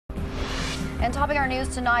And topping our news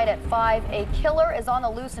tonight at 5, a killer is on the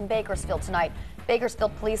loose in Bakersfield tonight.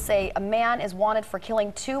 Bakersfield police say a man is wanted for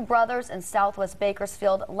killing two brothers in southwest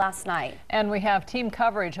Bakersfield last night. And we have team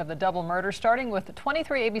coverage of the double murder, starting with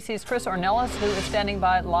 23 ABC's Chris Ornelas, who is standing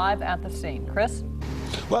by live at the scene. Chris?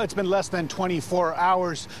 Well, it's been less than 24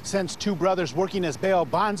 hours since two brothers working as bail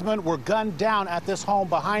bondsmen were gunned down at this home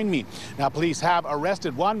behind me. Now, police have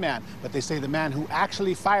arrested one man, but they say the man who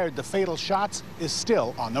actually fired the fatal shots is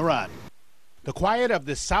still on the run. The quiet of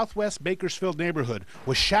this southwest Bakersfield neighborhood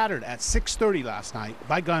was shattered at 6:30 last night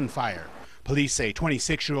by gunfire. Police say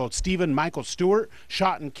 26-year-old Stephen Stewart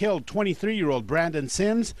shot and killed 23-year-old Brandon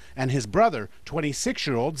Sims and his brother,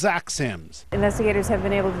 26-year-old Zach Sims. Investigators have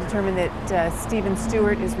been able to determine that Stephen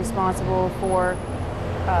Stewart is responsible for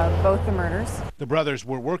both the murders. The brothers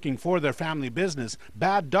were working for their family business,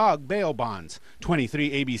 Bad Dog Bail Bonds.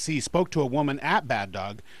 23 ABC spoke to a woman at Bad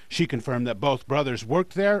Dog. She confirmed that both brothers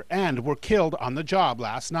worked there and were killed on the job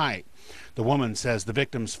last night. The woman says the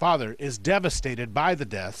victim's father is devastated by the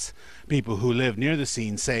deaths. People who live near the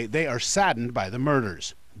scene say they are saddened by the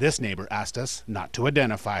murders. This neighbor asked us not to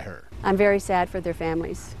identify her. I'm very sad for their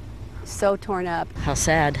families. So torn up. How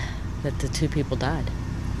sad that the two people died.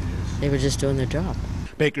 They were just doing their job.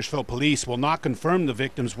 Bakersfield police will not confirm the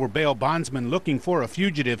victims were bail bondsmen looking for a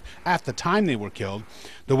fugitive at the time they were killed.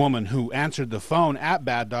 The woman who answered the phone at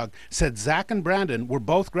Bad Dog said Zach and Brandon were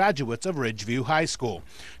both graduates of Ridgeview High School.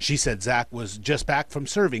 She said Zach was just back from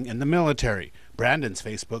serving in the military. Brandon's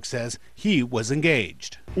Facebook says he was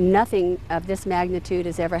engaged. Nothing of this magnitude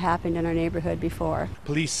has ever happened in our neighborhood before.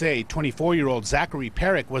 Police say 24-year-old Zachary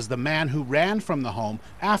Perrick was the man who ran from the home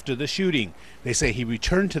after the shooting. They say he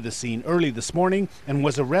returned to the scene early this morning and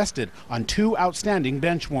was arrested on 2 outstanding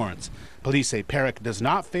bench warrants. Police say Perrick does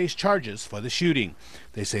not face charges for the shooting.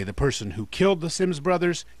 They say the person who killed the Sims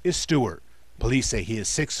brothers is Stewart. Police say he is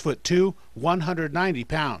 6'2", 190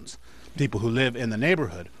 pounds. People who live in the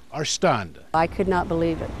neighborhood are stunned. I could not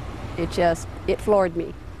believe it. It floored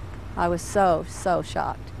me. I was so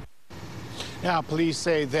shocked. Now, police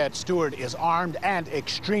say that Stewart is armed and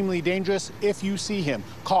extremely dangerous. If you see him,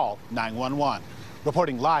 call 911.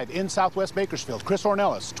 Reporting live in southwest Bakersfield, Chris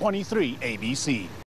Ornelas, 23 ABC.